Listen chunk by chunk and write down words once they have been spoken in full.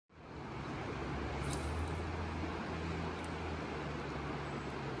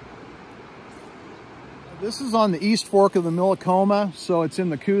This is on the East Fork of the Millicoma, so it's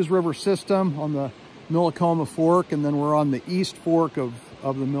in the Coos River system on the Millicoma Fork, and then we're on the East Fork of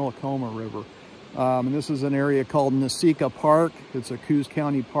the Millicoma River. And this is an area called Nasika Park. It's a Coos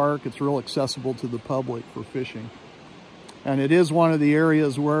County park. It's real accessible to the public for fishing. And it is one of the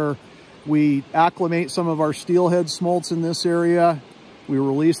areas where we acclimate some of our steelhead smolts in this area. We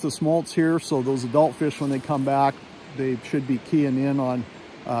release the smolts here, so those adult fish, when they come back, they should be keying in on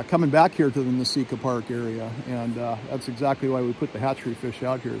coming back here to the Nasika Park area. And that's exactly why we put the hatchery fish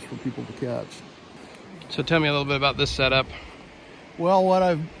out here, is for people to catch. So tell me a little bit about this setup. Well, what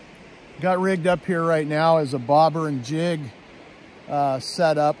I've got rigged up here right now is a bobber and jig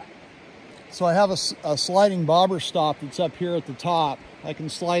setup. So I have a sliding bobber stop that's up here at the top. I can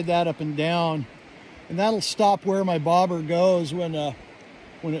slide that up and down, and that'll stop where my bobber goes when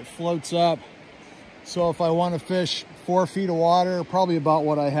it floats up. So if I want to fish 4 feet of water, probably about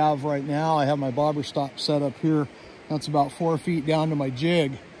what I have right now, I have my bobber stop set up here. That's about 4 feet down to my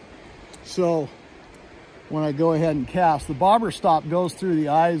jig. So when I go ahead and cast, the bobber stop goes through the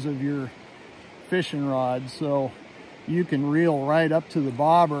eyes of your fishing rod, so you can reel right up to the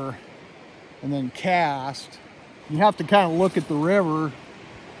bobber and then cast. You have to kind of look at the river,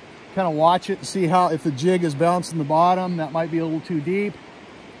 kind of watch it and see how, if the jig is bouncing the bottom, that might be a little too deep.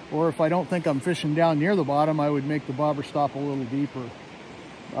 Or if I don't think I'm fishing down near the bottom, I would make the bobber stop a little deeper.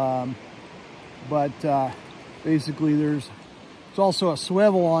 Basically there's also a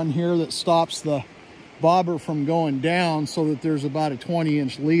swivel on here that stops the bobber from going down, so that there's about a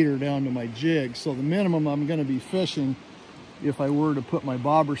 20-inch leader down to my jig. So the minimum I'm going to be fishing, if I were to put my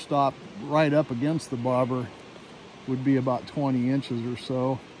bobber stop right up against the bobber, would be about 20 inches or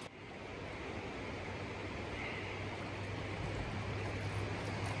so.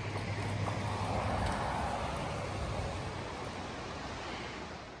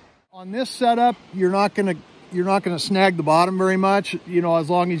 On this setup, you're not gonna snag the bottom very much, you know,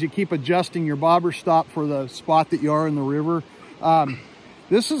 as long as you keep adjusting your bobber stop for the spot that you are in the river.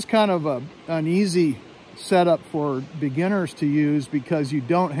 This is kind of an easy setup for beginners to use, because you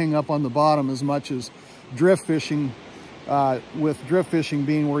don't hang up on the bottom as much as drift fishing, with drift fishing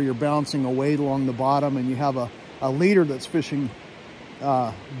being where you're bouncing a weight along the bottom and you have a leader that's fishing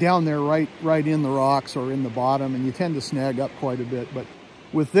down there right in the rocks or in the bottom, and you tend to snag up quite a bit. But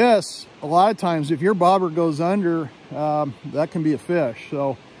with this, a lot of times if your bobber goes under, that can be a fish.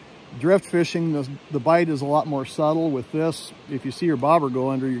 So drift fishing, the bite is a lot more subtle. With this, if you see your bobber go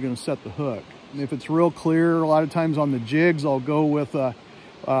under, you're going to set the hook. And if it's real clear, a lot of times on the jigs, I'll go with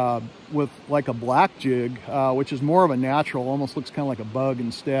like a black jig, which is more of a natural, almost looks kind of like a bug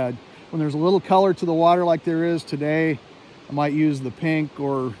instead. When there's a little color to the water like there is today, I might use the pink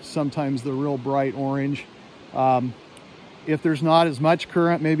or sometimes the real bright orange. If there's not as much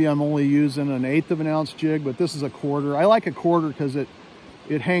current, maybe I'm only using 1/8 of an ounce jig, but this is a 1/4. I like a 1/4 because it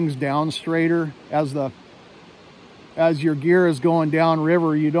hangs down straighter. As your gear is going down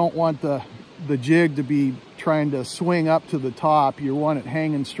river, you don't want the jig to be trying to swing up to the top. You want it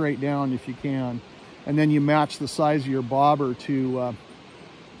hanging straight down if you can. And then you match the size of your bobber to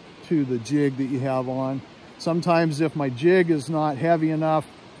the jig that you have on. Sometimes if my jig is not heavy enough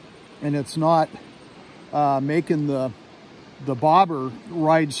and it's not making the bobber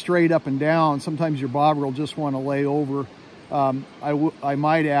ride straight up and down, sometimes your bobber will just want to lay over. I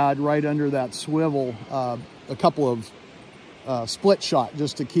might add right under that swivel a couple of split shot,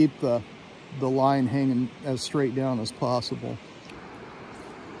 just to keep the line hanging as straight down as possible.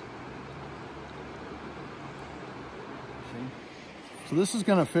 So this is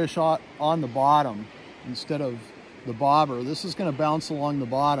going to fish on the bottom instead of the bobber. This is going to bounce along the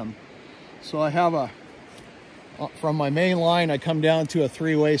bottom. So I have from my main line, I come down to a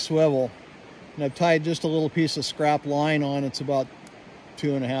 3-way swivel, and I've tied just a little piece of scrap line on. It's about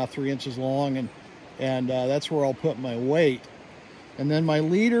 2.5, 3 inches long, and that's where I'll put my weight. And then my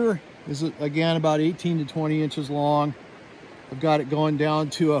leader is, again, about 18 to 20 inches long. I've got it going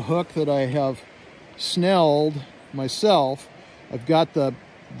down to a hook that I have snelled myself. I've got the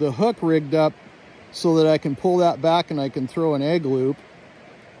hook rigged up so that I can pull that back and I can throw an egg loop.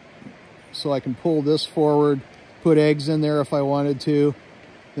 So I can pull this forward, put eggs in there if I wanted to,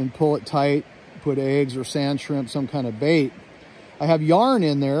 then pull it tight, put eggs or sand shrimp, some kind of bait. I have yarn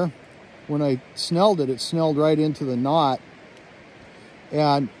in there. When I snelled it, it snelled right into the knot.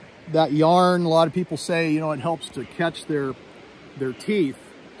 And that yarn, a lot of people say, you know, it helps to catch their teeth.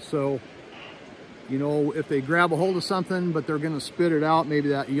 So, you know, if they grab a hold of something, but they're going to spit it out, maybe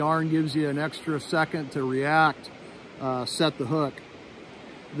that yarn gives you an extra second to react, set the hook.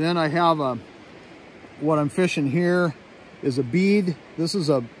 Then I have what I'm fishing here is a bead. This is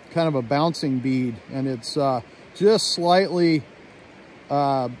a kind of a bouncing bead, and it's just slightly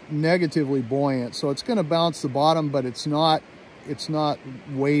negatively buoyant. So it's going to bounce the bottom, but it's not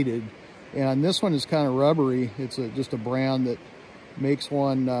weighted. And this one is kind of rubbery. It's just a brand that makes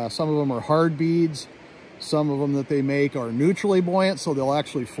one. Some of them are hard beads. Some of them that they make are neutrally buoyant, so they'll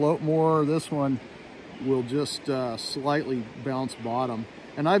actually float more. This one will just slightly bounce bottom.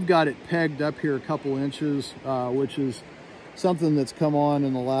 And I've got it pegged up here a couple inches, which is something that's come on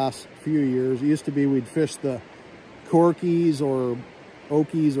in the last few years. It used to be we'd fish the Corkies or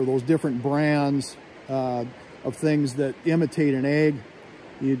Okies or those different brands of things that imitate an egg.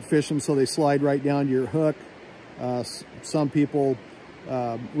 You'd fish them so they slide right down to your hook. Some people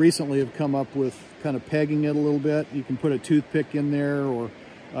recently have come up with kind of pegging it a little bit. You can put a toothpick in there or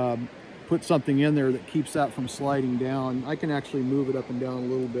put something in there that keeps that from sliding down. I can actually move it up and down a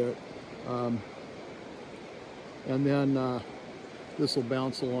little bit. And then this will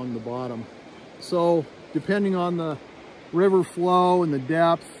bounce along the bottom. So depending on the river flow and the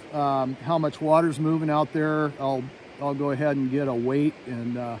depth, how much water's moving out there, I'll go ahead and get a weight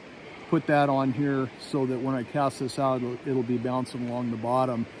and put that on here so that when I cast this out, it'll be bouncing along the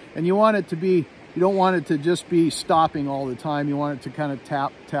bottom. And you want it to be, you don't want it to just be stopping all the time. You want it to kind of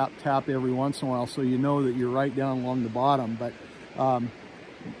tap, tap, tap every once in a while so you know that you're right down along the bottom. But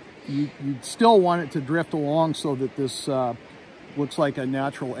you still want it to drift along so that this looks like a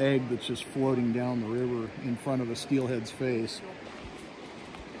natural egg that's just floating down the river in front of a steelhead's face.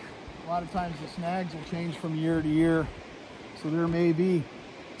 A lot of times the snags will change from year to year. So there may be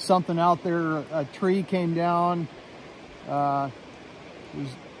something out there, a tree came down, there's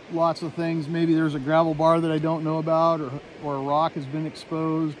lots of things. Maybe there's a gravel bar that I don't know about, or a rock has been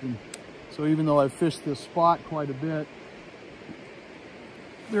exposed. And so even though I've fished this spot quite a bit,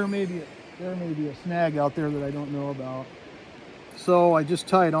 there may be a snag out there that I don't know about. So I just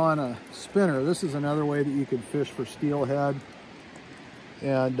tied on a spinner. This is another way that you could fish for steelhead.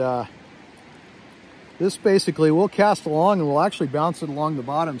 And this basically will cast along and we'll actually bounce it along the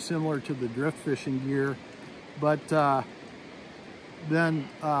bottom, similar to the drift fishing gear. But then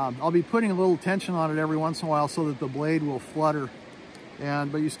I'll be putting a little tension on it every once in a while so that the blade will flutter.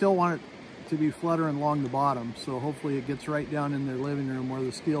 But you still want it to be fluttering along the bottom. So hopefully it gets right down in their living room where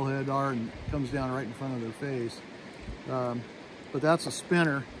the steelhead are and comes down right in front of their face. But that's a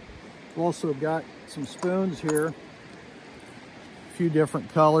spinner. We've also got some spoons here, a few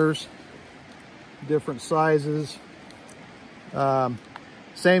different colors, different sizes.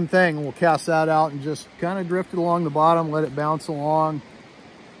 Same thing, we'll cast that out and just kind of drift it along the bottom, let it bounce along.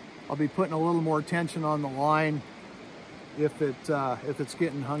 I'll be putting a little more tension on the line. If it's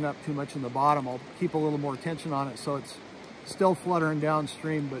getting hung up too much in the bottom, I'll keep a little more tension on it so it's still fluttering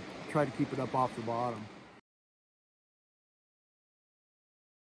downstream, but try to keep it up off the bottom.